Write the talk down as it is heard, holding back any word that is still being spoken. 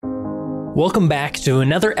Welcome back to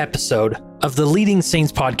another episode of the Leading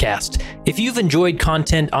Saints podcast. If you've enjoyed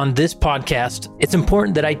content on this podcast, it's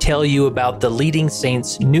important that I tell you about the Leading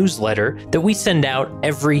Saints newsletter that we send out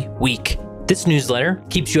every week. This newsletter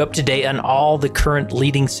keeps you up to date on all the current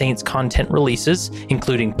Leading Saints content releases,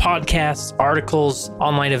 including podcasts, articles,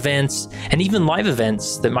 online events, and even live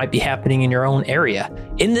events that might be happening in your own area.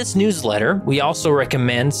 In this newsletter, we also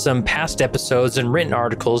recommend some past episodes and written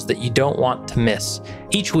articles that you don't want to miss.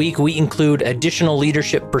 Each week, we include additional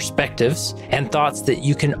leadership perspectives and thoughts that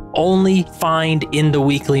you can only find in the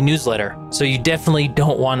weekly newsletter, so you definitely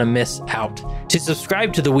don't want to miss out. To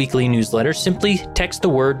subscribe to the weekly newsletter, simply text the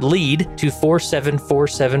word LEAD to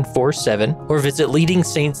 474747 or visit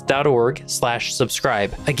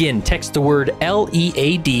leadingsaints.org/subscribe. Again, text the word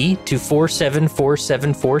LEAD to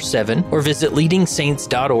 474747 or visit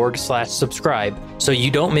leadingsaints.org/subscribe so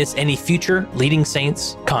you don't miss any future Leading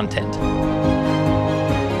Saints content.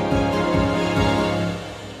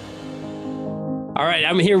 All right,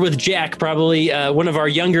 I'm here with Jack, probably one of our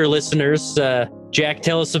younger listeners. Jack,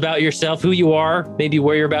 tell us about yourself, who you are, maybe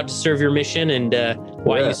where you're about to serve your mission, and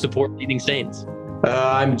why you support Leading Saints.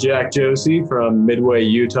 I'm Jack Josie from Midway,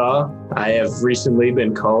 Utah. I have recently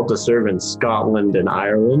been called to serve in Scotland and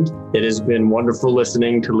Ireland. It has been wonderful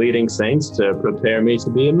listening to Leading Saints to prepare me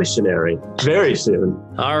to be a missionary very soon.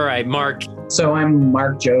 All right, Mark. So I'm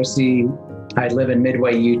Mark Josie. I live in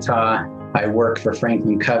Midway, Utah. I work for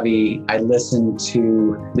Franklin Covey. I listen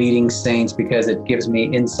to Leading Saints because it gives me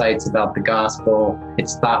insights about the gospel.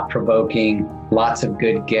 It's thought-provoking, lots of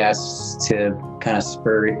good guests to kind of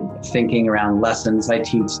spur thinking around lessons. I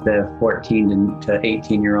teach the 14 to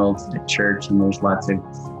 18-year-olds at church, and there's lots of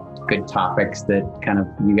good topics that kind of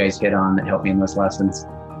you guys hit on that help me in those lessons.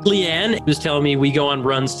 Leanne was telling me we go on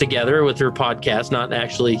runs together with her podcast, not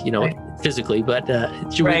actually, physically, but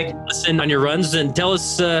should we listen on your runs and tell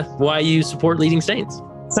us why you support Leading Saints?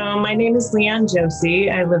 So my name is Leanne Josie.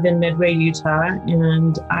 I live in Midway, Utah,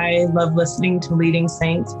 and I love listening to Leading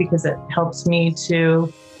Saints because it helps me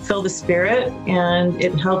to fill the Spirit, and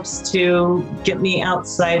it helps to get me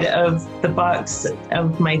outside of the box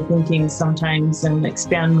of my thinking sometimes and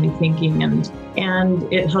expand my thinking, and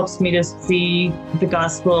it helps me to see the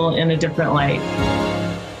gospel in a different light.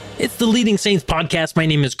 It's the Leading Saints podcast. My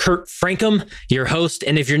name is Kurt Frankum, your host.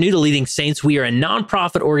 And if you're new to Leading Saints, we are a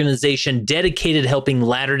nonprofit organization dedicated to helping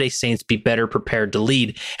Latter-day Saints be better prepared to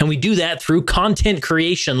lead. And we do that through content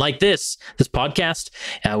creation like this podcast.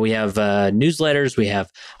 We have newsletters. We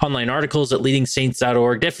have online articles at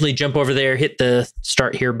leadingsaints.org. Definitely jump over there, hit the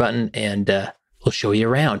start here button, and we'll show you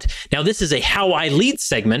around. Now, this is a How I Lead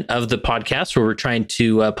segment of the podcast where we're trying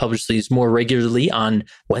to publish these more regularly on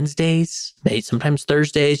Wednesdays, maybe sometimes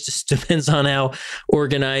Thursdays, just depends on how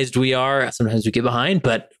organized we are. Sometimes we get behind,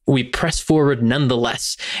 but we press forward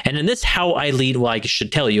nonetheless. And in this How I Lead, well, I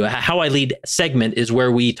should tell you, a How I Lead segment is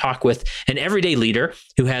where we talk with an everyday leader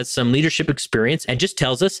who has some leadership experience and just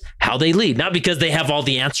tells us how they lead. Not because they have all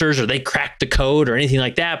the answers or they cracked the code or anything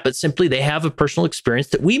like that, but simply they have a personal experience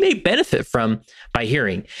that we may benefit from by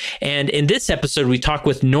hearing. And in this episode, we talk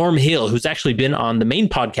with Norm Hill, who's actually been on the main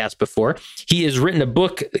podcast before. He has written a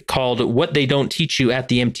book called What They Don't Teach You at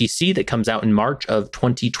the MTC that comes out in March of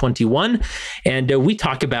 2021. And we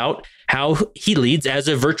talk about how he leads as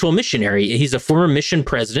a virtual missionary. He's a former mission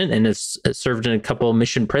president and has served in a couple of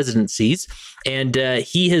mission presidencies. And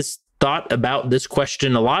he has thought about this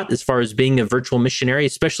question a lot as far as being a virtual missionary,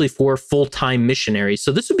 especially for full-time missionaries.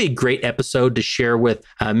 So this would be a great episode to share with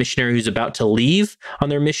a missionary who's about to leave on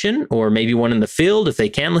their mission, or maybe one in the field if they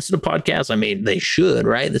can listen to podcasts. I mean, they should,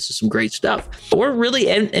 right? This is some great stuff. Or really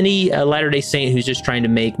any Latter-day Saint who's just trying to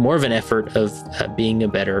make more of an effort of being a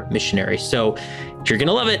better missionary. So you're going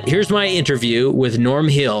to love it. Here's my interview with Norm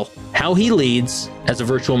Hill, how he leads as a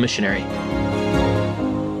virtual missionary.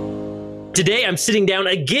 Today, I'm sitting down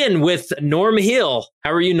again with Norm Hill.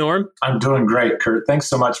 How are you, Norm? I'm doing great, Kurt. Thanks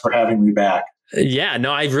so much for having me back. Yeah,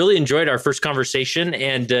 no, I really enjoyed our first conversation,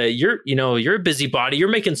 and you're a busybody. You're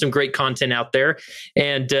making some great content out there,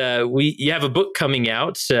 and you have a book coming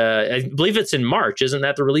out. I believe it's in March. Isn't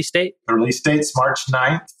that the release date? The release date's March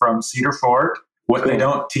 9th from Cedar Fort. What They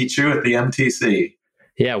Don't Teach You at the MTC.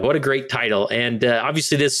 Yeah, what a great title. And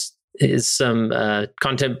obviously this is some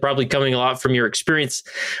content probably coming a lot from your experience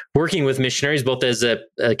working with missionaries, both as a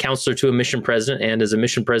counselor to a mission president and as a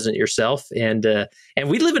mission president yourself. And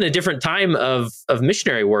we live in a different time of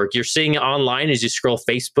missionary work. You're seeing it online as you scroll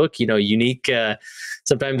Facebook, unique,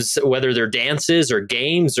 sometimes whether they're dances or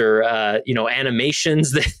games or,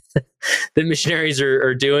 animations that missionaries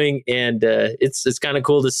are doing. And it's kind of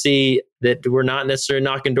cool to see that we're not necessarily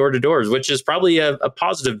knocking door to doors, which is probably a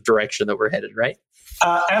positive direction that we're headed, right?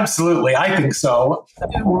 Absolutely. I think so.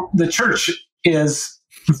 The church is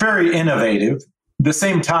very innovative. At the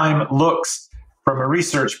same time, looks from a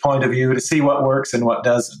research point of view to see what works and what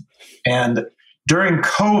doesn't. And during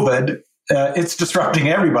COVID, it's disrupting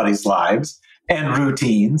everybody's lives and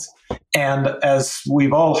routines. And as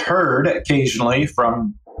we've all heard occasionally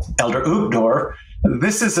from Elder Uchtdorf,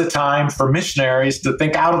 this is a time for missionaries to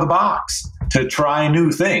think out of the box, to try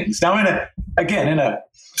new things. Now, in a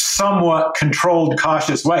somewhat controlled,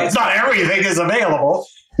 cautious way. It's not everything is available.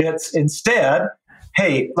 It's instead,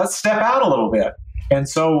 hey, let's step out a little bit. And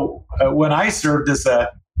so when I served as a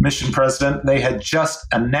mission president, they had just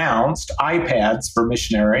announced iPads for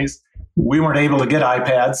missionaries. We weren't able to get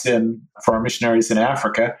iPads for our missionaries in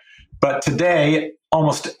Africa. But today,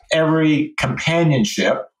 almost every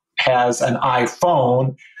companionship has an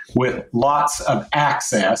iPhone with lots of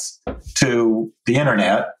access to the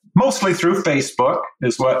internet. Mostly through Facebook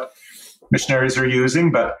is what missionaries are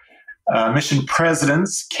using, but mission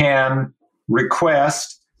presidents can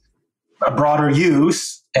request a broader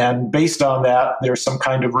use, and based on that, there's some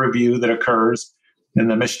kind of review that occurs in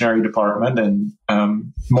the missionary department, and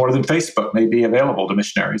more than Facebook may be available to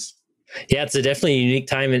missionaries. Yeah, it's definitely a unique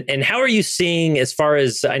time. And how are you seeing, as far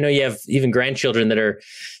as, I know you have even grandchildren that are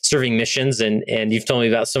serving missions, and you've told me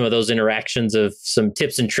about some of those interactions of some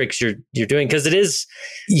tips and tricks you're doing, because it is,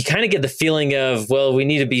 you kind of get the feeling of, well, we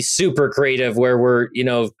need to be super creative where we're,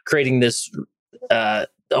 creating this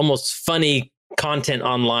almost funny content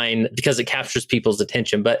online because it captures people's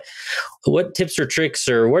attention. But what tips or tricks,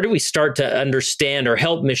 or where do we start to understand or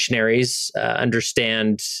help missionaries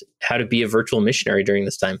understand how to be a virtual missionary during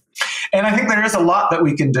this time? And I think there is a lot that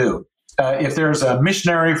we can do. If there's a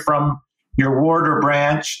missionary from your ward or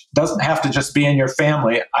branch, doesn't have to just be in your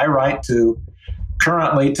family. I write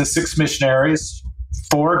currently to 6 missionaries,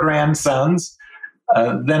 4 grandsons,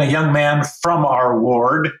 then a young man from our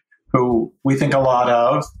ward who we think a lot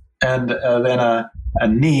of, and then a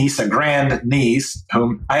niece, a grand niece,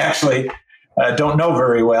 whom I actually don't know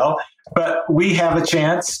very well. But we have a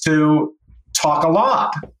chance to talk a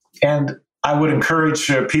lot. And I would encourage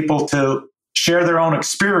people to share their own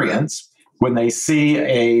experience when they see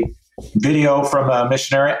a video from a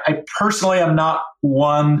missionary. I personally am not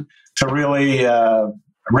one to really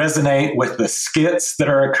resonate with the skits that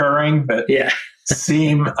are occurring that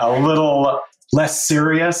seem a little less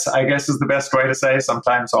serious, I guess is the best way to say,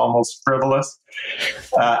 sometimes almost frivolous.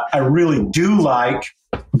 I really do like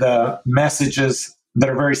the messages that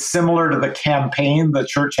are very similar to the campaign the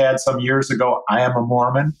church had some years ago, I Am a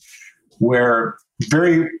Mormon, where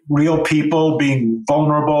very real people being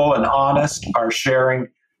vulnerable and honest are sharing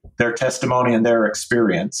their testimony and their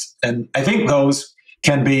experience. And I think those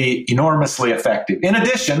can be enormously effective. In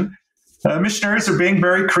addition, missionaries are being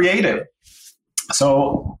very creative.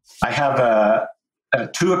 So I have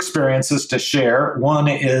 2 experiences to share. One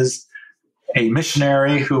is a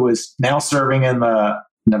missionary who is now serving in the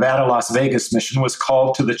Nevada-Las Vegas mission was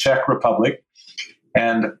called to the Czech Republic.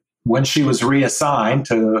 And when she was reassigned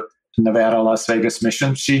to Nevada-Las Vegas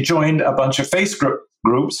mission, she joined a bunch of Facebook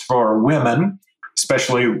groups for women,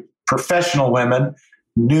 especially professional women,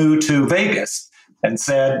 new to Vegas, and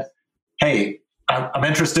said, hey, I'm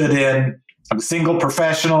a single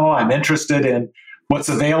professional. I'm interested in what's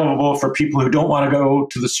available for people who don't want to go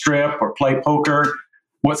to the strip or play poker.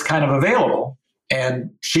 What's kind of available?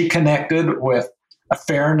 And she connected with a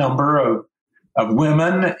fair number of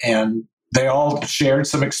women, and they all shared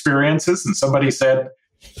some experiences. And somebody said,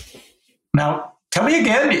 now, tell me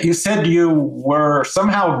again, you said you were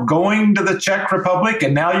somehow going to the Czech Republic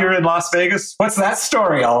and now you're in Las Vegas. What's that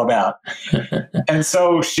story all about? And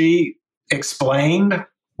so she explained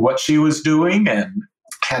what she was doing and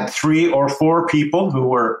had 3 or 4 people who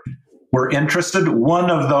were interested. One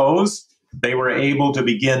of those, they were able to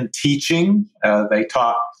begin teaching. They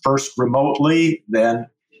taught first remotely, then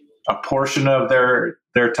a portion of their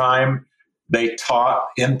time they taught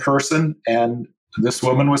in person, and this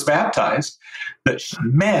woman was baptized, that she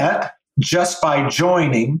met just by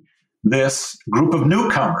joining this group of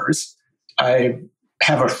newcomers. I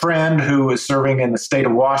have a friend who is serving in the state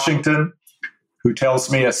of Washington who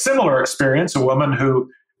tells me a similar experience, a woman who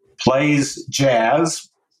plays jazz,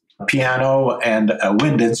 piano, and a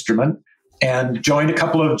wind instrument, and joined a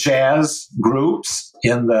couple of jazz groups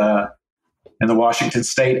in the Washington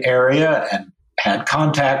state area and had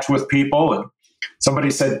contact with people. And somebody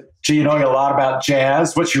said, gee, you know a lot about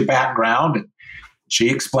jazz. What's your background? And she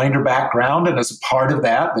explained her background, and as a part of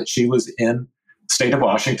that she was in the state of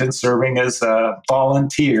Washington serving as a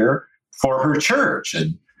volunteer for her church.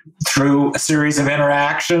 And through a series of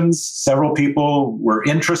interactions, several people were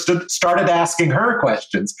interested, started asking her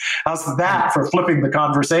questions. How's that for flipping the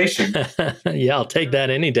conversation? Yeah, I'll take that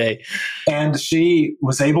any day. And she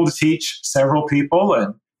was able to teach several people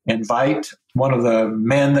and invite one of the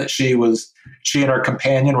men that she and her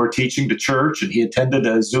companion were teaching to church, and he attended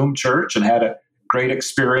a Zoom church and had a great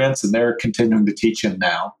experience, and they're continuing to teach him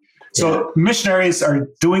now. So missionaries are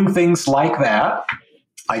doing things like that.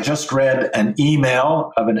 I just read an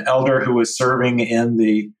email of an elder who was serving in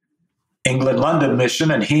the England-London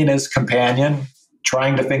mission, and he and his companion,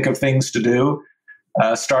 trying to think of things to do,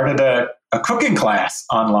 started a cooking class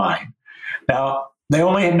online. Now, they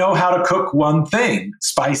only know how to cook one thing,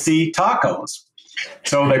 spicy tacos.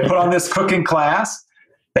 So they put on this cooking class.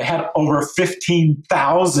 They had over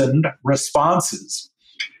 15,000 responses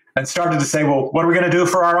and started to say, well, what are we going to do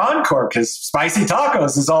for our encore? Because spicy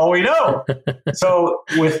tacos is all we know. So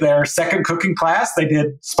with their second cooking class, they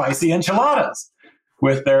did spicy enchiladas.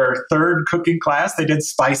 With their third cooking class, they did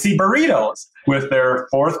spicy burritos. With their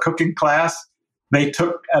fourth cooking class, they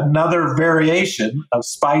took another variation of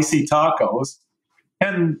spicy tacos.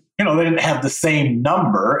 And, they didn't have the same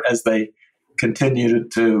number as they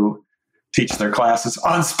continued to teach their classes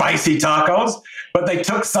on spicy tacos, but they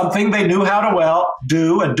took something they knew how to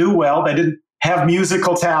do well. They didn't have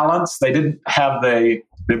musical talents. They didn't have the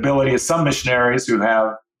ability of some missionaries who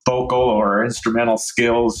have vocal or instrumental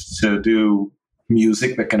skills to do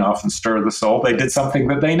music that can often stir the soul. They did something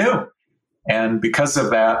that they knew. And because of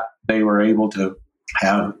that, they were able to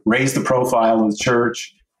raise the profile of the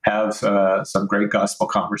church, have some great gospel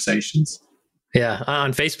conversations. Yeah.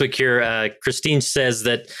 On Facebook here, Christine says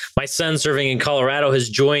that my son serving in Colorado has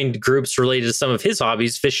joined groups related to some of his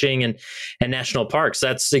hobbies, fishing and national parks.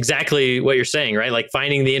 That's exactly what you're saying, right? Like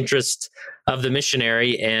finding the interest of the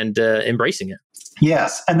missionary and embracing it.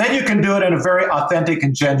 Yes. And then you can do it in a very authentic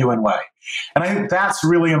and genuine way. And I think that's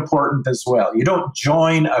really important as well. You don't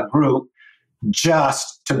join a group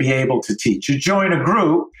just to be able to teach. You join a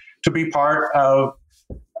group to be part of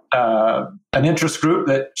an interest group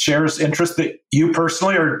that shares interests that you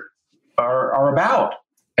personally are about.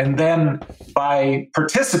 And then by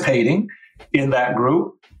participating in that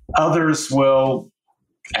group, others will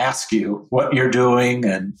ask you what you're doing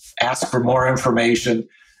and ask for more information.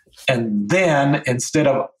 And then instead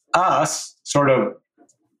of us sort of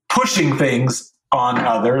pushing things on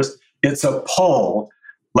others, it's a pull,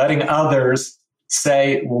 letting others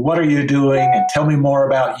say, well, what are you doing? And tell me more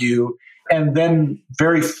about you. And then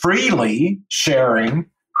very freely sharing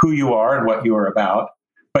who you are and what you are about.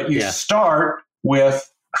 But you start with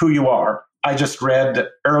who you are. I just read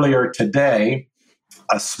earlier today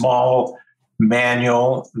a small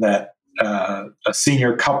manual that a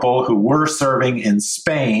senior couple who were serving in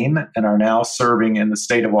Spain and are now serving in the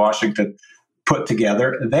state of Washington put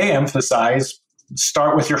together. They emphasize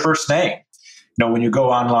start with your first name. When you go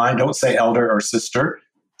online, don't say elder or sister.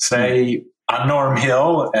 Say, I'm Norm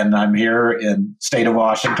Hill, and I'm here in state of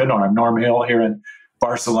Washington, or I'm Norm Hill here in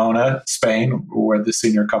Barcelona, Spain, where the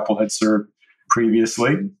senior couple had served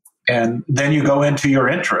previously. And then you go into your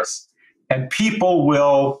interests. And people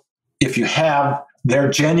will, if you have their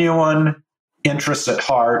genuine interests at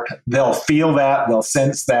heart, they'll feel that, they'll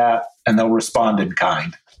sense that, and they'll respond in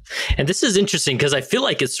kind. And this is interesting because I feel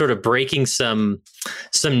like it's sort of breaking some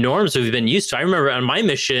norms we've been used to. I remember on my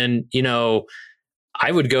mission,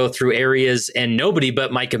 I would go through areas and nobody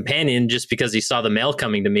but my companion, just because he saw the mail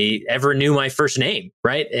coming to me, ever knew my first name,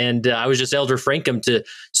 right? And I was just Elder Frankum to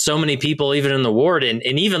so many people, even in the ward. And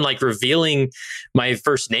even like revealing my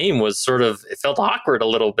first name was sort of, it felt awkward a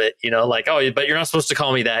little bit, like, oh, but you're not supposed to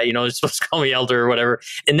call me that, you're supposed to call me Elder or whatever.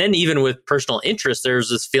 And then even with personal interest, there's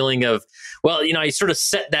this feeling of, well, I sort of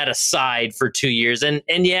set that aside for 2 years. And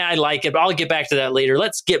yeah, I like it, but I'll get back to that later.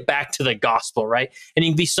 Let's get back to the gospel, right? And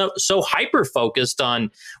you can be so hyper-focused on,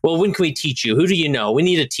 well, when can we teach you? Who do you know? We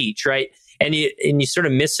need to teach, right? And you sort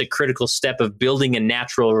of miss a critical step of building a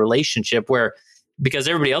natural relationship because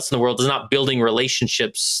everybody else in the world is not building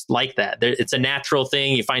relationships like that. It's a natural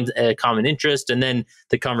thing. You find a common interest, and then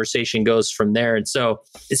the conversation goes from there. And so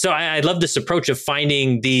I love this approach of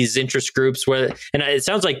finding these interest groups and it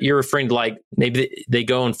sounds like you're referring to like maybe they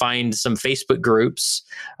go and find some Facebook groups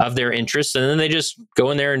of their interests, and then they just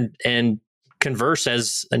go in there and converse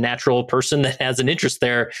as a natural person that has an interest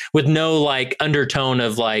there with no like undertone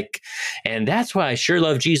of like, and that's why I sure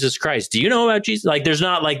love Jesus Christ. Do you know about Jesus? Like there's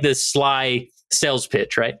not like this sly sales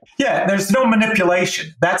pitch, right? Yeah, there's no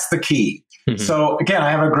manipulation. That's the key. Mm-hmm. So again,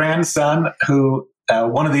 I have a grandson who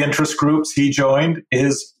one of the interest groups he joined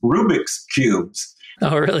is Rubik's Cubes.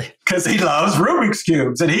 Oh, really? Because he loves Rubik's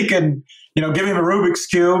Cubes, and he can give him a Rubik's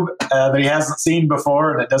Cube that he hasn't seen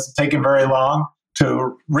before, and it doesn't take him very long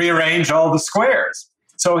to rearrange all the squares.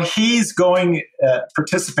 So he's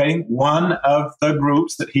participating, one of the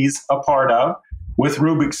groups that he's a part of, with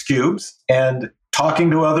Rubik's Cubes and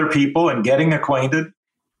talking to other people and getting acquainted.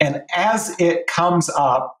 And as it comes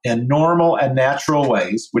up in normal and natural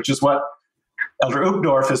ways, which is what Elder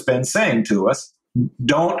Uchtdorf has been saying to us,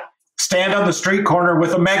 don't stand on the street corner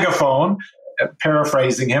with a megaphone,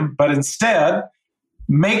 paraphrasing him, but instead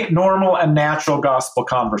make normal and natural gospel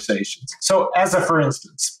conversations. So for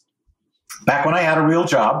instance, back when I had a real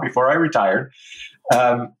job before I retired,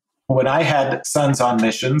 when I had sons on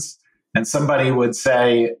missions and somebody would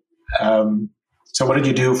say, so what did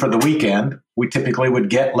you do for the weekend? We typically would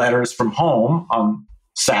get letters from home on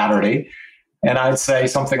Saturday. And I'd say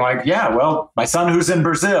something like, yeah, well, my son who's in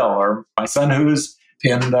Brazil, or my son who's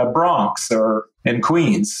in the Bronx or in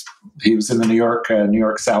Queens. He was in the New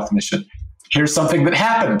York South Mission. Here's something that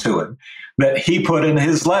happened to him that he put in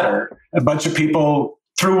his letter. A bunch of people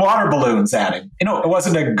threw water balloons at him. It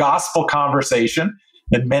wasn't a gospel conversation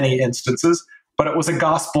in many instances, but it was a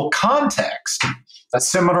gospel context.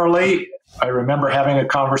 Similarly, I remember having a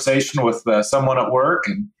conversation with someone at work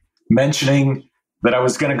and mentioning that I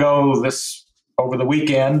was going to go over the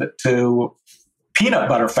weekend to peanut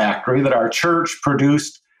butter factory, that our church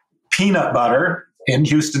produced peanut butter in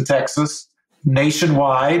Houston, Texas,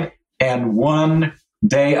 nationwide, and one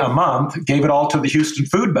day a month gave it all to the Houston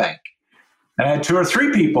Food Bank. And I had 2 or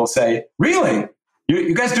 3 people say, really?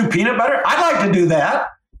 You guys do peanut butter? I'd like to do that.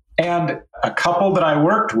 And a couple that I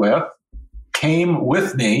worked with came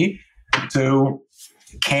with me to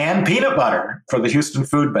can peanut butter for the Houston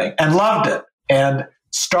Food Bank and loved it and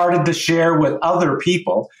started to share with other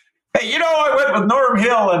people. Hey, I went with Norm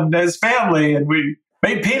Hill and his family and we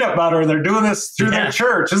made peanut butter. They're doing this through their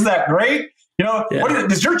church. Isn't that great?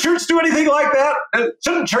 Does your church do anything like that?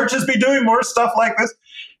 Shouldn't churches be doing more stuff like this?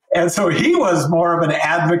 And so he was more of an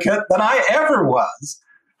advocate than I ever was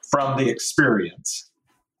from the experience.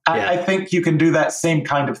 I think you can do that same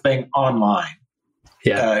kind of thing online.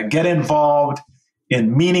 Get involved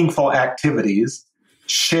in meaningful activities,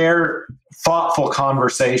 share thoughtful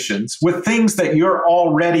conversations with things that you're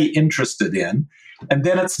already interested in, and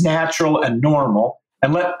then it's natural and normal,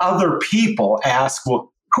 and let other people ask,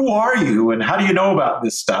 well, who are you and how do you know about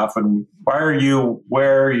this stuff and why are you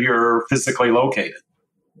where you're physically located?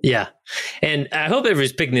 Yeah. And I hope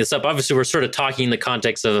everybody's picking this up. Obviously, we're sort of talking in the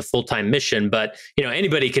context of a full-time mission, but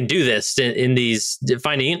anybody can do this in these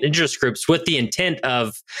finding interest groups with the intent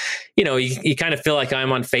of, you kind of feel like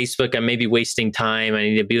I'm on Facebook, I'm maybe wasting time, I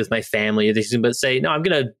need to be with my family, but say, no, I'm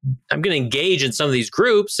gonna engage in some of these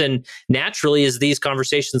groups, and naturally, as these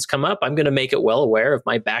conversations come up, I'm gonna make it well aware of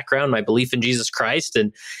my background, my belief in Jesus Christ,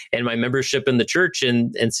 and my membership in the church,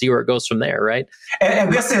 and see where it goes from there, right?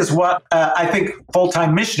 And this is what I think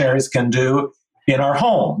full-time missionaries can do in our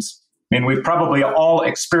homes. I mean, we've probably all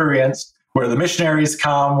experienced where the missionaries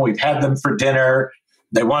come, we've had them for dinner,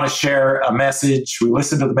 they want to share a message, we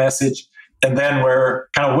listen to the message, and then we're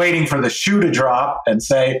kind of waiting for the shoe to drop and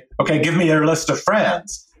say, okay, give me your list of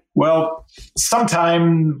friends. Well,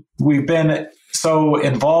 sometime we've been so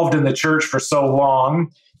involved in the church for so long,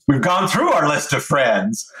 we've gone through our list of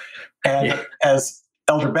friends. And as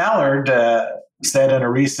Elder Ballard said in a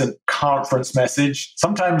recent conference message,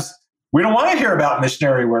 sometimes we don't want to hear about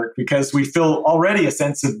missionary work because we feel already a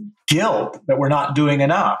sense of guilt that we're not doing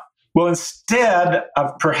enough. Well, instead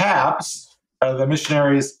of perhaps the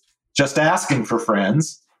missionaries just asking for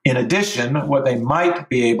friends, in addition, what they might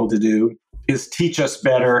be able to do is teach us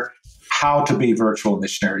better how to be virtual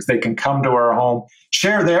missionaries. They can come to our home,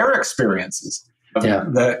 share their experiences.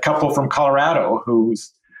 The couple from Colorado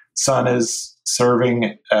whose son is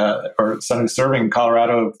serving, who's serving in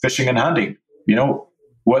Colorado fishing and hunting.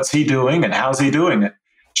 What's he doing and how's he doing it?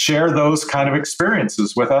 Share those kind of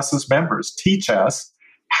experiences with us as members. Teach us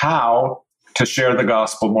how to share the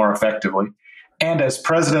gospel more effectively. And as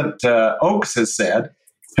President Oaks has said,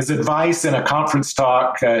 his advice in a conference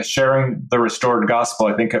talk sharing the restored gospel,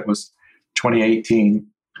 I think it was 2018,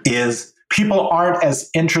 is people aren't as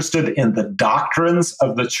interested in the doctrines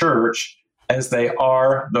of the church as they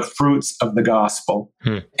are the fruits of the gospel.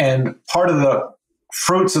 And part of the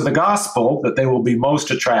fruits of the gospel that they will be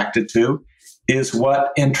most attracted to is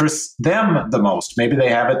what interests them the most. Maybe they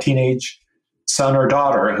have a teenage son or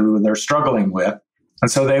daughter who they're struggling with, and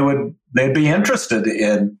so they'd be interested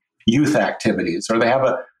in youth activities, or they have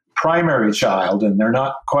a primary child and they're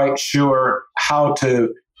not quite sure how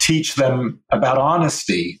to teach them about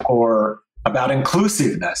honesty or about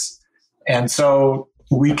inclusiveness. And so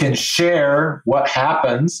we can share what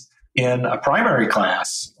happens in a primary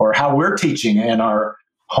class or how we're teaching in our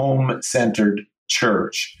home-centered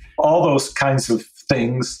church. All those kinds of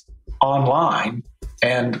things online.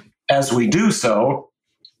 And as we do so,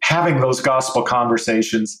 having those gospel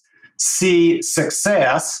conversations, see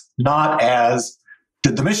success not as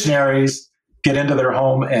did the missionaries get into their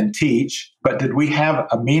home and teach, but did we have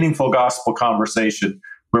a meaningful gospel conversation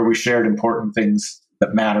where we shared important things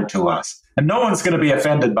that matter to us? And no one's going to be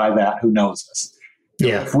offended by that who knows us.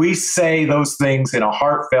 Yeah. If we say those things in a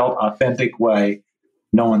heartfelt, authentic way,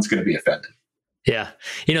 no one's going to be offended. Yeah.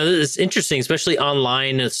 It's interesting, especially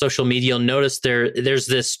online and social media. You'll notice there's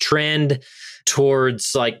this trend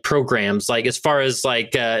towards like programs, like as far as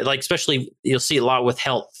like especially you'll see a lot with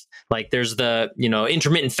health. Like there's the,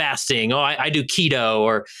 intermittent fasting. Oh, I do keto,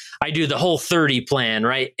 or I do the Whole30 plan,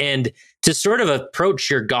 right? And to sort of approach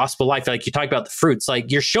your gospel life, like you talk about the fruits, like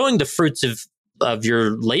you're showing the fruits of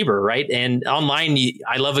your labor, right? And online,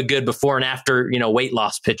 I love a good before and after, weight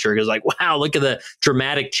loss picture. Because like, wow, look at the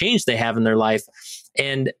dramatic change they have in their life.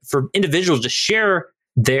 And for individuals to share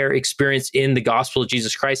their experience in the gospel of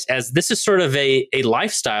Jesus Christ, as this is sort of a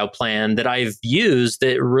lifestyle plan that I've used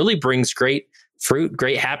that really brings great fruit,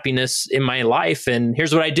 great happiness in my life. And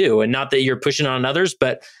here's what I do. And not that you're pushing on others,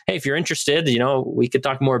 but hey, if you're interested, we could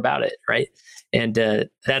talk more about it, right? And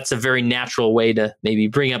that's a very natural way to maybe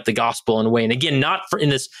bring up the gospel in a way. And again, not in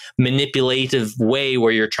this manipulative way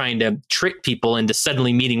where you're trying to trick people into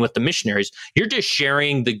suddenly meeting with the missionaries. You're just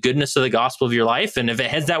sharing the goodness of the gospel of your life. And if it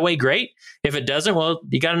heads that way, great. If it doesn't, well,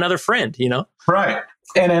 you got another friend, Right.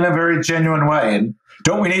 And in a very genuine way. And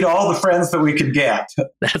don't we need all the friends that we can get?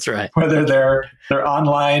 That's right. Whether they're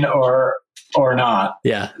online or not.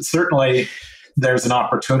 Yeah. Certainly, there's an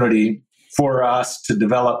opportunity for us to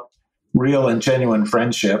develop real and genuine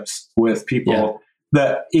friendships with people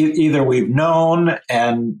that either we've known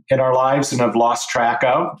and in our lives and have lost track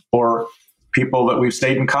of, or people that we've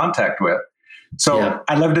stayed in contact with. So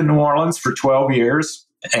I lived in New Orleans for 12 years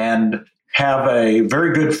and have a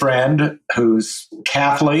very good friend who's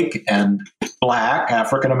Catholic and Black,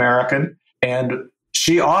 African American. And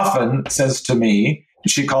she often says to me,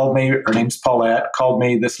 her name's Paulette, called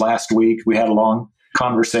me this last week. We had a long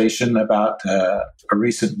conversation about a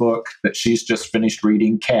recent book that she's just finished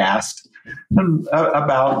reading, Cast,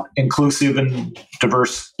 about inclusive and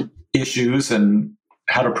diverse issues and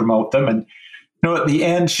how to promote them. And at the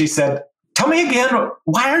end, she said, "Tell me again,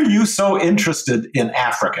 why are you so interested in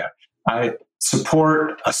Africa?" I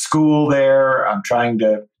support a school there. I'm trying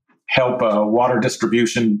to help a water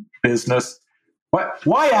distribution business.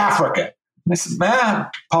 Why Africa? And I said,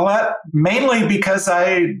 Paulette, mainly because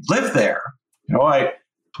I live there.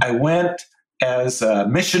 I went as a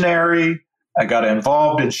missionary. I got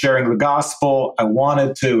involved in sharing the gospel. I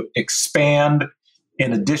wanted to expand,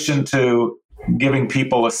 in addition to giving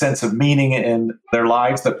people a sense of meaning in their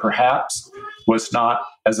lives that perhaps was not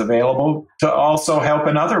as available, to also help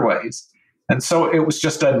in other ways. And so it was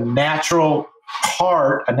just a natural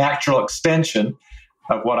part, a natural extension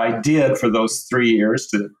of what I did for those 3 years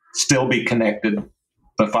to still be connected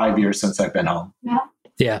the 5 years since I've been home.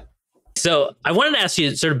 Yeah. So I wanted to ask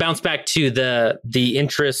you, sort of bounce back to the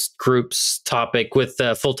interest groups topic with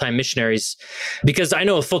full-time missionaries, because I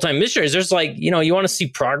know with full-time missionaries, there's you want to see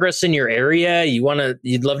progress in your area.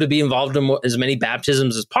 You'd love to be involved in as many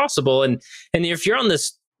baptisms as possible. And if you're on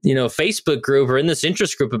this, Facebook group or in this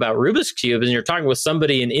interest group about Rubik's Cube, and you're talking with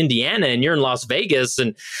somebody in Indiana and you're in Las Vegas,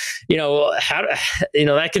 and,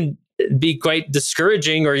 that can be quite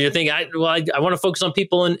discouraging, or you think, I want to focus on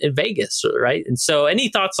people in Vegas, right? And so any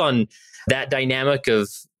thoughts on that dynamic of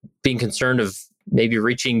being concerned of maybe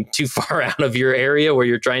reaching too far out of your area where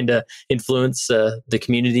you're trying to influence the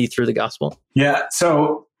community through the gospel? Yeah.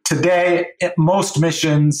 So today, at most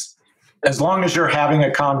missions, as long as you're having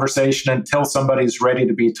a conversation until somebody's ready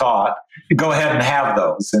to be taught, go ahead and have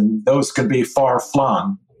those. And those could be far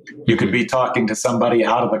flung. You could be talking to somebody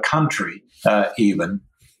out of the country even.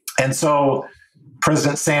 And so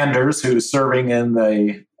President Sanders, who's serving in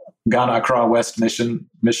the Ghana Accra West mission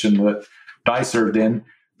that I served in,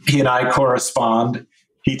 he and I correspond.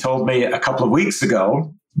 He told me a couple of weeks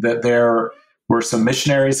ago that there were some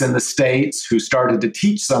missionaries in the States who started to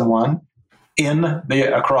teach someone in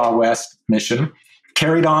the Accra West mission,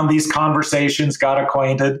 carried on these conversations, got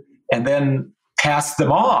acquainted, and then passed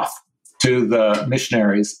them off to the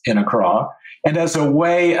missionaries in Accra. And as a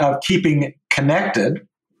way of keeping connected,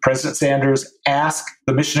 President Sanders asked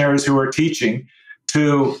the missionaries who were teaching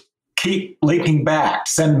to keep linking back,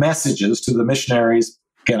 send messages to the missionaries.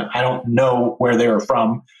 Again, I don't know where they were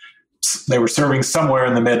from. They were serving somewhere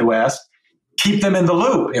in the Midwest. Keep them in the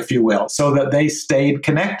loop, if you will, so that they stayed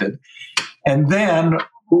connected. And then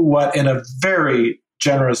what, in a very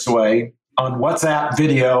generous way, on WhatsApp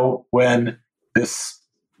video, when this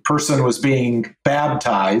person was being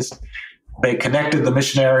baptized, they connected the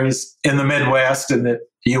missionaries in the Midwest in the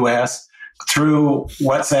U.S. through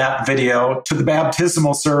WhatsApp video to the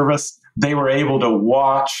baptismal service. They were able to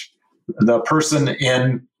watch the person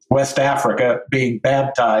in West Africa being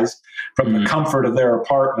baptized from the comfort of their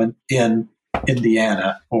apartment in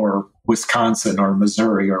Indiana or Wisconsin or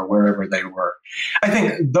Missouri or wherever they were. I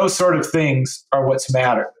think those sort of things are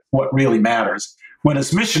what really matters. When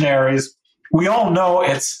as missionaries, we all know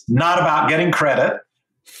it's not about getting credit,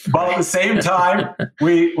 but at the same time,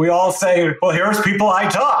 we all say, well, here's people I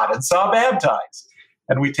taught and saw baptized.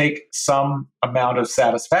 And we take some amount of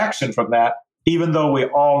satisfaction from that, even though we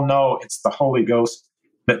all know it's the Holy Ghost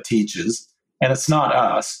that teaches, and it's not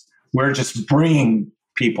us. We're just bringing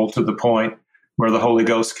people to the point where the Holy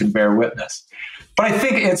Ghost can bear witness. But I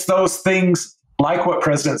think it's those things like what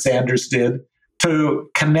President Sanders did to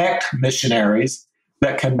connect missionaries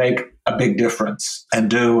that can make a big difference and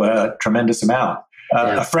do a tremendous amount.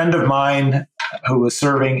 A friend of mine who was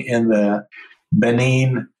serving in the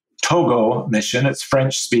Benin Togo mission, it's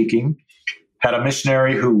French speaking, had a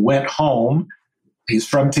missionary who went home. He's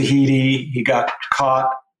from Tahiti. He got caught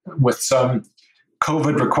with some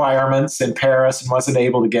COVID requirements in Paris and wasn't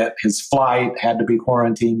able to get his flight, had to be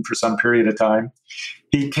quarantined for some period of time.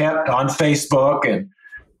 He kept on Facebook and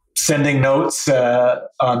sending notes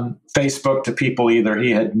on Facebook to people either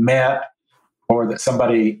he had met or that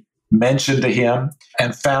somebody mentioned to him,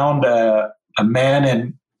 and found a man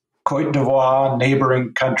in Côte d'Ivoire,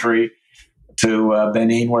 neighboring country to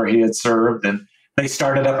Benin where he had served. And they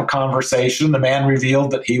started up a conversation. The man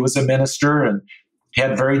revealed that he was a minister and he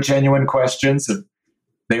had very genuine questions, and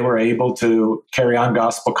they were able to carry on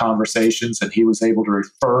gospel conversations, and he was able to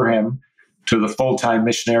refer him to the full-time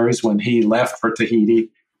missionaries when he left for Tahiti.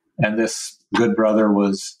 And this good brother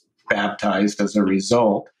was baptized as a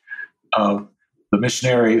result of the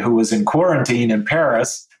missionary who was in quarantine in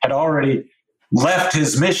Paris, had already left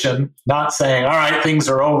his mission, not saying, all right, things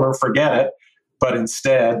are over, forget it, but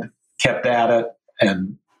instead kept at it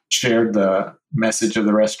and shared the message of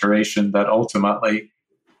the restoration that ultimately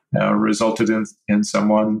resulted in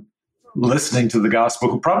someone listening to the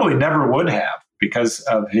gospel who probably never would have because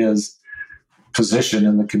of his position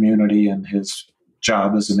in the community and his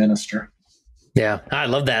job as a minister. Yeah, I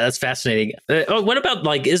love that. That's fascinating. What about,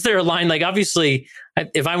 like, is there a line, like, obviously,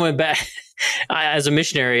 if I went back as a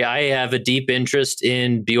missionary, I have a deep interest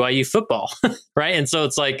in BYU football, right? And so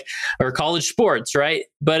it's like, or college sports, right?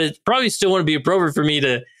 But it probably still wouldn't be appropriate for me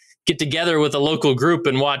to get together with a local group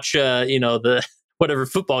and watch, the whatever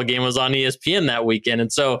football game was on ESPN that weekend.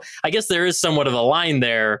 And so I guess there is somewhat of a line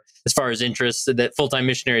there as far as interests that full-time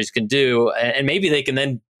missionaries can do. And maybe they can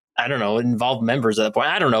then, I don't know, involve members at that point.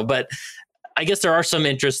 I don't know. But I guess there are some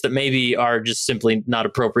interests that maybe are just simply not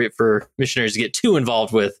appropriate for missionaries to get too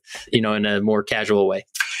involved with, in a more casual way.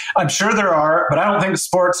 I'm sure there are, but I don't think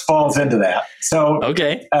sports falls into that. So,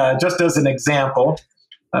 okay. Just as an example,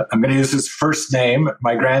 I'm going to use his first name.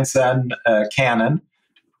 My grandson, Cannon,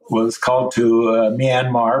 was called to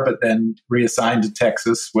Myanmar, but then reassigned to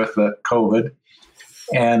Texas with COVID.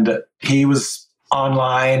 And he was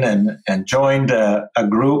online and joined a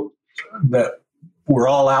group that were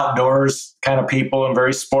all outdoors kind of people and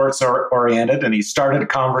very sports oriented. And he started a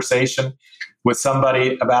conversation with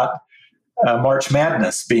somebody about March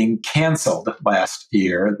Madness being canceled last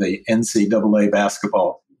year, the NCAA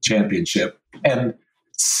basketball championship. And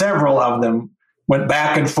several of them went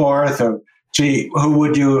back and forth of, gee, who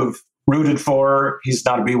would you have rooted for? He's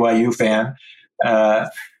not a BYU fan.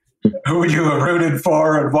 Who would you have rooted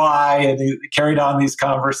for and why? And he carried on these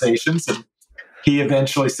conversations. And he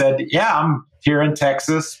eventually said, yeah, I'm here in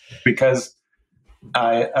Texas because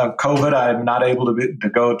of COVID, I'm not able to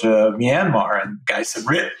go to Myanmar. And the guy said,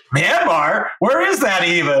 Myanmar? Where is that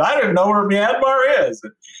even? I don't even know where Myanmar is.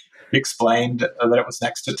 And he explained that it was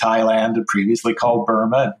next to Thailand and previously called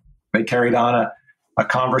Burma. And they carried on a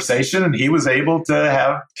conversation, and he was able to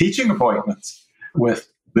have teaching appointments with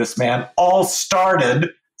this man. All started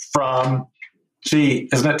from, gee,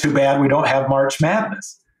 isn't it too bad we don't have March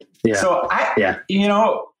Madness? Yeah. So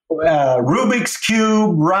Rubik's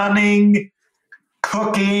Cube, running,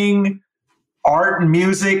 cooking, art and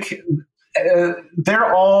music,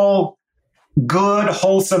 they're all good,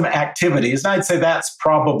 wholesome activities. And I'd say that's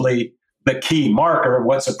probably the key marker of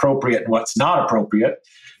what's appropriate and what's not appropriate.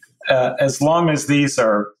 As long as these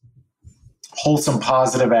are wholesome,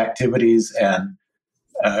 positive activities and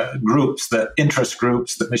interest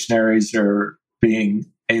groups that missionaries are being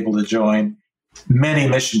able to join, many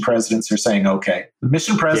mission presidents are saying, okay, the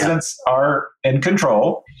mission presidents are in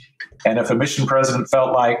control. And if a mission president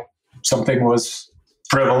felt like something was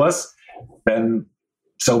frivolous, then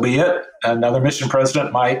so be it. Another mission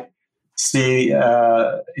president might see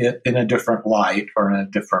it in a different light or in a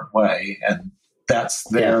different way. And that's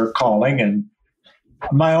their calling. And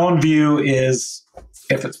my own view is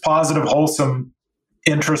if it's positive, wholesome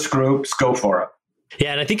interest groups, go for it.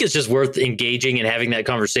 Yeah, and I think it's just worth engaging and having that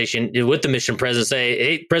conversation with the mission president. Say,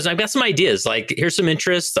 hey, President, I've got some ideas. Like, here's some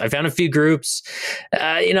interests. I found a few groups.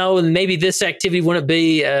 Maybe this activity wouldn't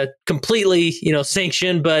be completely,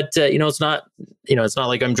 sanctioned, but it's not, it's not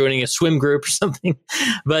like I'm joining a swim group or something.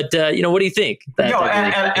 But what do you think? And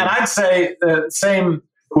I'd say the same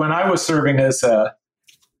when I was serving as a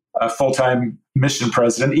full-time mission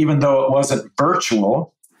president, even though it wasn't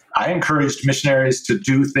virtual. I encouraged missionaries to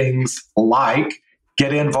do things like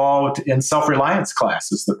get involved in self-reliance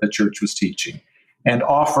classes that the church was teaching and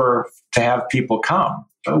offer to have people come.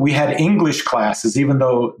 We had English classes, even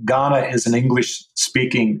though Ghana is an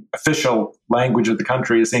English-speaking official language of the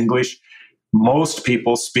country is English. Most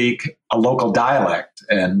people speak a local dialect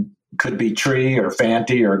and could be Tree or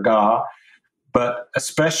Fanti or Ga, but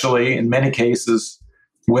especially in many cases,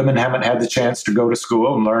 women haven't had the chance to go to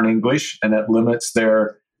school and learn English, and it limits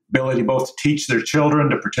their ability both to teach their children,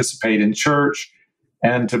 to participate in church,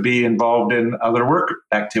 and to be involved in other work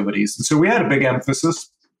activities. And so we had a big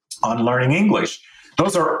emphasis on learning English.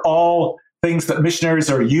 Those are all things that missionaries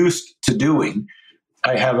are used to doing.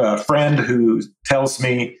 I have a friend who tells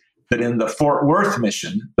me that in the Fort Worth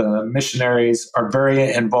mission, the missionaries are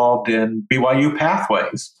very involved in BYU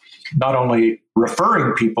Pathways, not only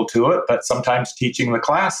referring people to it, but sometimes teaching the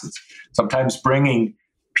classes, sometimes bringing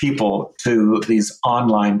people to these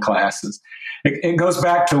online classes. It goes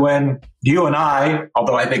back to when you and I,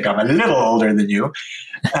 although I think I'm a little older than you,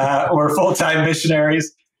 were full-time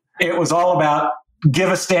missionaries. It was all about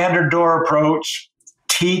give a standard door approach,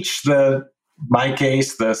 teach my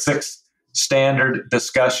case, the 6 standard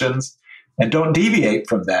discussions, and don't deviate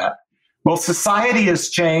from that. Well, society has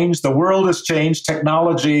changed. The world has changed.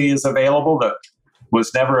 Technology is available that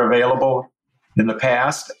was never available in the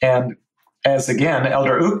past. And as again,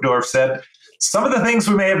 Elder Uchtdorf said, some of the things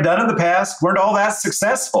we may have done in the past weren't all that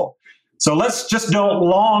successful. So let's just don't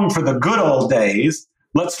long for the good old days.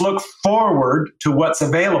 Let's look forward to what's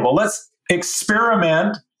available. Let's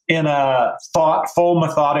experiment in a thoughtful,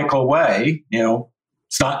 methodical way.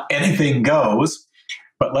 It's not anything goes,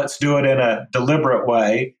 but let's do it in a deliberate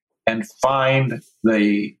way and find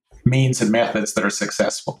the means and methods that are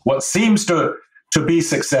successful. What seems to be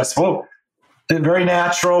successful, very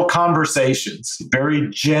natural conversations, very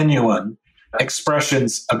genuine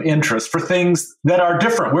expressions of interest for things that are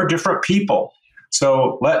different. We're different people.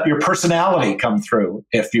 So let your personality come through,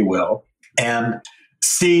 if you will, and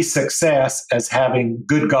see success as having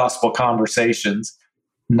good gospel conversations,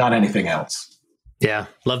 not anything else. Yeah,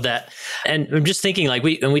 love that. And I'm just thinking, like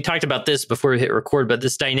we talked about this before we hit record, but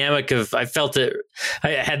this dynamic of, I felt it, I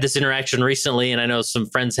had this interaction recently, and I know some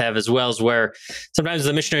friends have as well, is where sometimes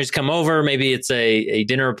the missionaries come over, maybe it's a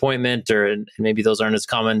dinner appointment, and maybe those aren't as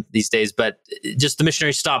common these days, but just the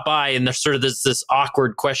missionaries stop by and there's sort of this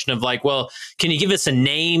awkward question of like, well, can you give us a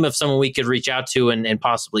name of someone we could reach out to and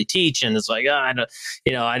possibly teach? And it's like,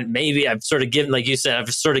 maybe I've sort of given, like you said,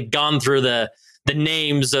 I've sort of gone through the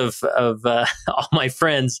names of all my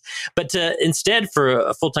friends, but to instead for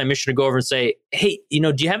a full-time missioner to go over and say, hey,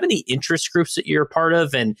 do you have any interest groups that you're a part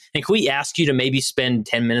of? And can we ask you to maybe spend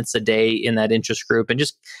 10 minutes a day in that interest group and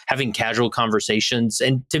just having casual conversations?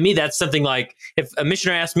 And to me, that's something like, if a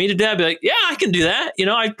missionary asked me to do that, I'd be like, yeah, I can do that.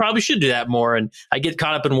 I probably should do that more. And I get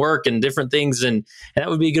caught up in work and different things. And that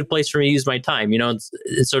would be a good place for me to use my time. It's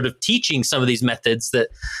sort of teaching some of these methods that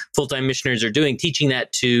full-time missionaries are doing, teaching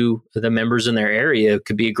that to the members in their area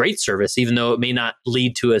could be a great service, even though it may not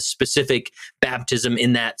lead to a specific baptism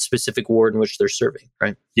in that specific ward in which they're serving,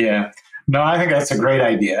 right? Yeah. No, I think that's a great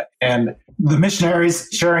idea. And the missionaries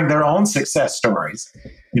sharing their own success stories,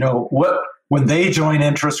 when they join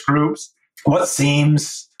interest groups, what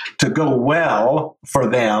seems to go well for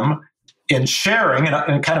them in sharing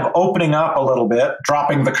and kind of opening up a little bit,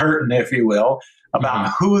 dropping the curtain, if you will,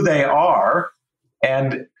 about who they are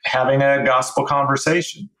and having a gospel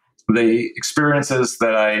conversation. The experiences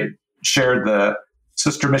that I shared, the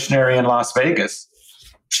sister missionary in Las Vegas,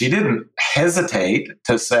 she didn't hesitate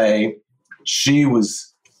to say she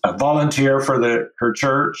was a volunteer for her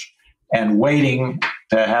church and waiting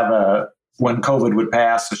to have when COVID would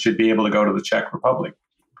pass, so she'd be able to go to the Czech Republic.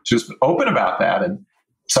 She was open about that, and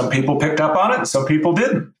some people picked up on it and some people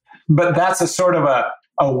didn't. But that's a sort of a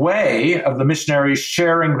a way of the missionaries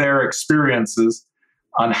sharing their experiences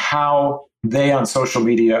on how they on social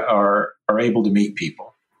media are able to meet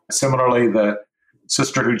people. Similarly, the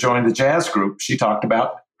sister who joined the jazz group, she talked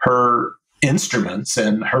about her instruments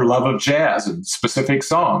and her love of jazz and specific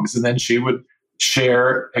songs. And then she would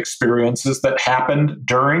share experiences that happened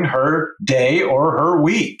during her day or her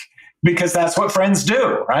week, because that's what friends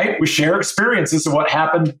do, right? We share experiences of what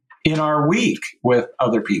happened in our week with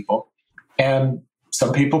other people. And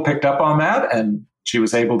some people picked up on that, and she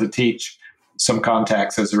was able to teach some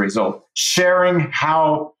contacts as a result. Sharing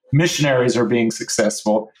how missionaries are being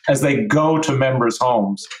successful as they go to members'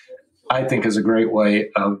 homes, I think, is a great way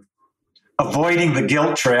of avoiding the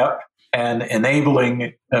guilt trip and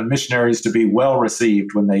enabling missionaries to be well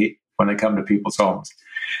received when they come to people's homes.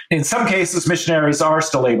 In some cases, missionaries are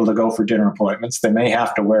still able to go for dinner appointments. They may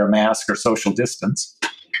have to wear a mask or social distance.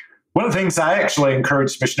 One of the things I actually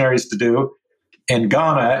encourage missionaries to do in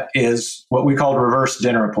Ghana is what we call reverse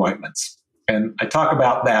dinner appointments. And I talk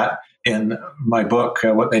about that in my book,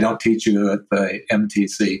 What They Don't Teach You at the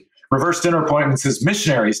MTC. Reverse dinner appointments is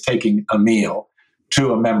missionaries taking a meal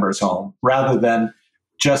to a member's home rather than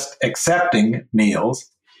just accepting meals.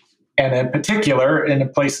 And in particular, in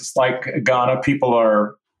places like Ghana, people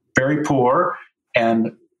are very poor,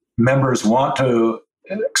 and members want to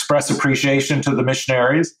express appreciation to the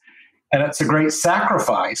missionaries. And it's a great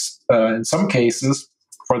sacrifice, in some cases,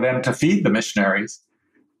 for them to feed the missionaries.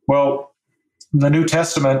 Well, in the New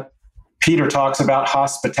Testament, Peter talks about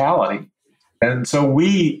hospitality. And so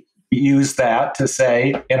we use that to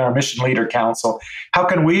say in our Mission Leader Council, how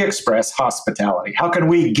can we express hospitality? How can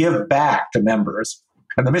we give back to members?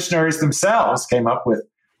 And the missionaries themselves came up with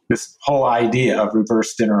this whole idea of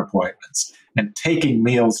reverse dinner appointments and taking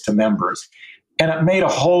meals to members. And it made a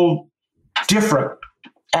whole different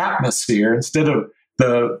atmosphere. Instead of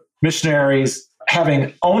the missionaries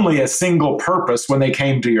having only a single purpose when they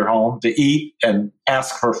came to your home, to eat and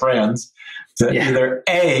ask for friends, to either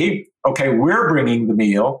A, okay, we're bringing the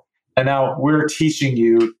meal, and now we're teaching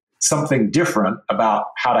you something different about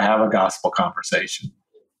how to have a gospel conversation.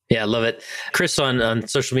 Yeah, I love it. Chris on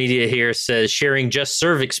social media here says sharing Just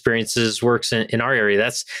Serve experiences works in our area.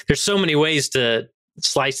 There's so many ways to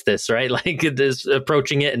slice this, right? Like this,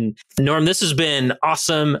 approaching it. And Norm, this has been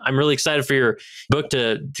awesome. I'm really excited for your book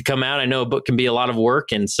to come out. I know a book can be a lot of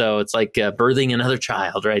work, and so it's like birthing another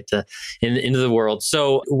child, right, into the world.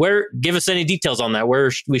 So give us any details on that,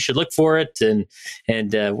 where we should look for it, and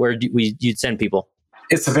where you'd send people.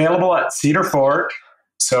 It's available at Cedar Fort,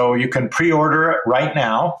 so you can pre-order it right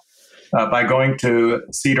now by going to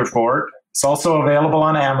Cedar Fort. It's also available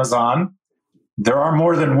on Amazon. There are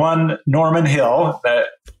more than one Norman Hill.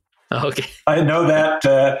 Okay. I know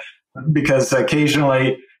that because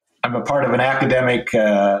occasionally I'm a part of an academic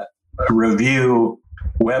review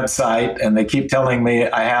website, and they keep telling me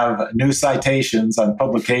I have new citations on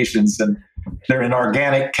publications, and they're in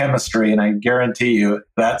organic chemistry, and I guarantee you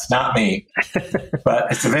that's not me.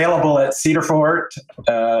 But it's available at Cedar Fort.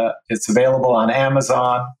 It's available on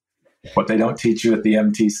Amazon. What They Don't Teach You at the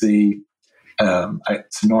MTC.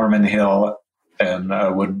 It's Norman Hill. And I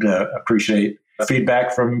would appreciate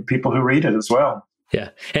feedback from people who read it as well. Yeah.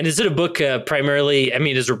 And is it a book primarily,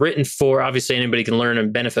 is it written for, obviously anybody can learn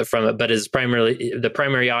and benefit from it, but is primarily the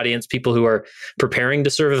primary audience people who are preparing to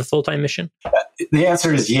serve a full-time mission? The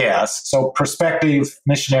answer is yes. So prospective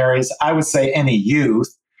missionaries, I would say any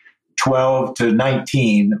youth, 12 to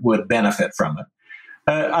 19, would benefit from it.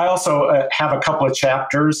 I also have a couple of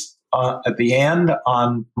chapters at the end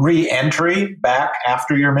on re-entry back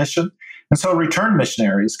after your mission. And so return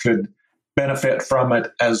missionaries could benefit from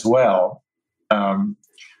it as well.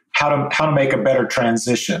 How to make a better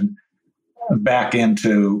transition back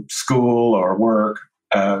into school or work,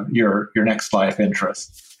 your next life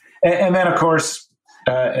interest. And then, of course,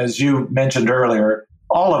 as you mentioned earlier,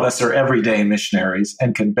 all of us are everyday missionaries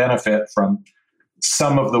and can benefit from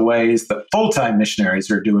some of the ways that full-time missionaries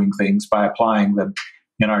are doing things by applying them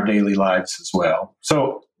in our daily lives as well.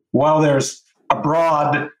 So while there's a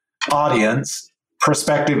broad audience,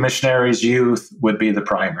 prospective missionaries, youth would be the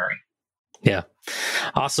primary. Yeah.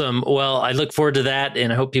 Awesome. Well, I look forward to that,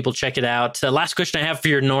 and I hope people check it out. Last question I have for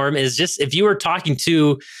you, Norm, is just if you were talking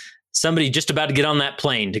to somebody just about to get on that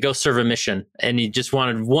plane to go serve a mission, and you just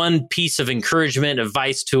wanted one piece of encouragement,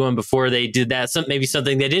 advice to them before they did that, maybe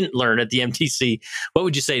something they didn't learn at the MTC, what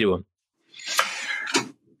would you say to them?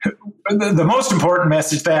 The most important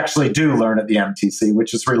message they actually do learn at the MTC,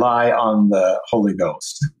 which is rely on the Holy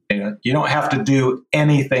Ghost. You don't have to do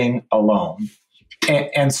anything alone.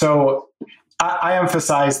 And so I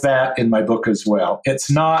emphasize that in my book as well. It's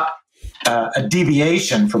not a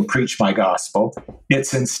deviation from Preach My Gospel.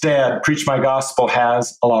 It's instead, Preach My Gospel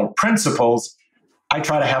has a lot of principles. I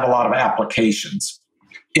try to have a lot of applications.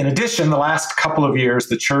 In addition, the last couple of years,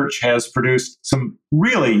 the church has produced some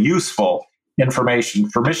really useful information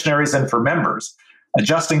for missionaries and for members.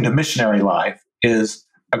 Adjusting to Missionary Life is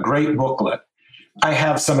a great booklet. I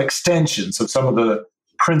have some extensions of some of the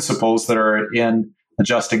principles that are in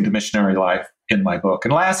Adjusting to Missionary Life in my book.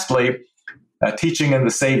 And lastly, Teaching in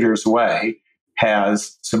the Savior's Way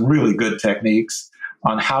has some really good techniques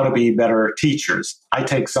on how to be better teachers. I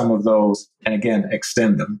take some of those and again,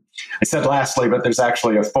 extend them. I said lastly, but there's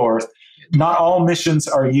actually a fourth. Not all missions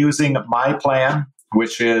are using my plan,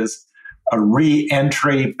 which is a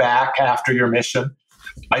re-entry back after your mission.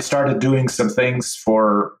 I started doing some things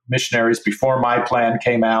for missionaries before my plan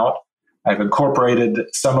came out. I've incorporated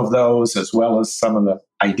some of those as well as some of the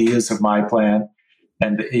ideas of my plan,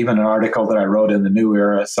 and even an article that I wrote in the New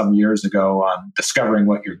Era some years ago on discovering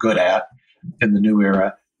what you're good at in the New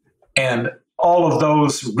Era. And all of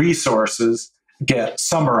those resources get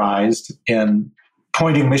summarized in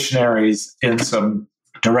pointing missionaries in some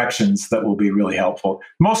directions that will be really helpful.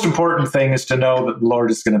 Most important thing is to know that the Lord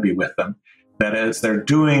is going to be with them. That as they're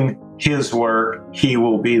doing His work, He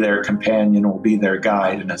will be their companion, will be their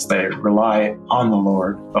guide. And as they rely on the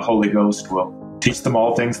Lord, the Holy Ghost will teach them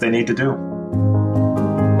all things they need to do.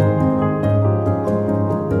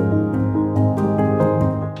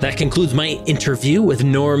 That concludes my interview with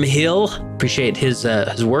Norm Hill. Appreciate his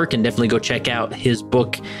work, and definitely go check out his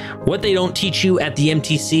book, What They Don't Teach You at the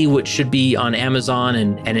MTC, which should be on Amazon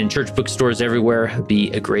and in church bookstores everywhere. It'd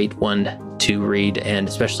be a great one to read, and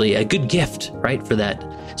especially a good gift, right, for that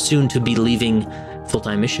soon-to-be leaving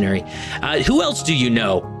full-time missionary. Who else do you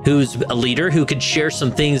know who's a leader who could share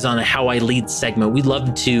some things on a How I Lead segment? We'd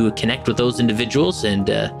love to connect with those individuals and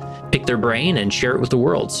pick their brain and share it with the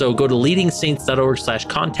world. So go to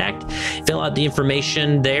leadingsaints.org/contact, fill out the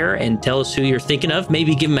information there and tell us who you're thinking of.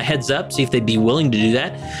 Maybe give them a heads up, see if they'd be willing to do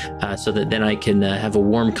that, so that then I can have a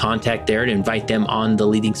warm contact there to invite them on the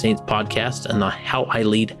Leading Saints podcast and the How I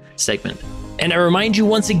Lead segment. And I remind you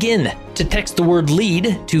once again to text the word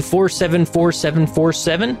LEAD to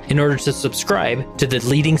 474747 in order to subscribe to the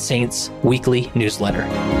Leading Saints weekly newsletter.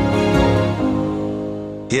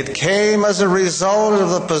 It came as a result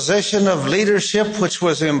of the position of leadership which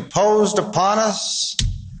was imposed upon us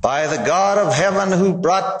by the God of heaven, who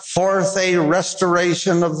brought forth a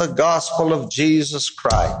restoration of the gospel of Jesus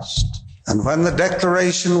Christ. And when the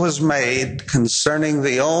declaration was made concerning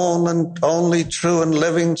the only true and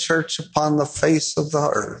living church upon the face of the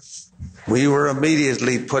earth, we were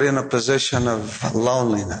immediately put in a position of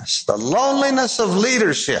loneliness, the loneliness of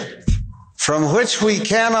leadership, from which we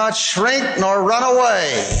cannot shrink nor run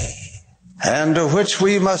away, and to which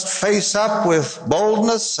we must face up with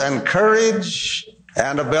boldness and courage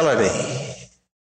and ability.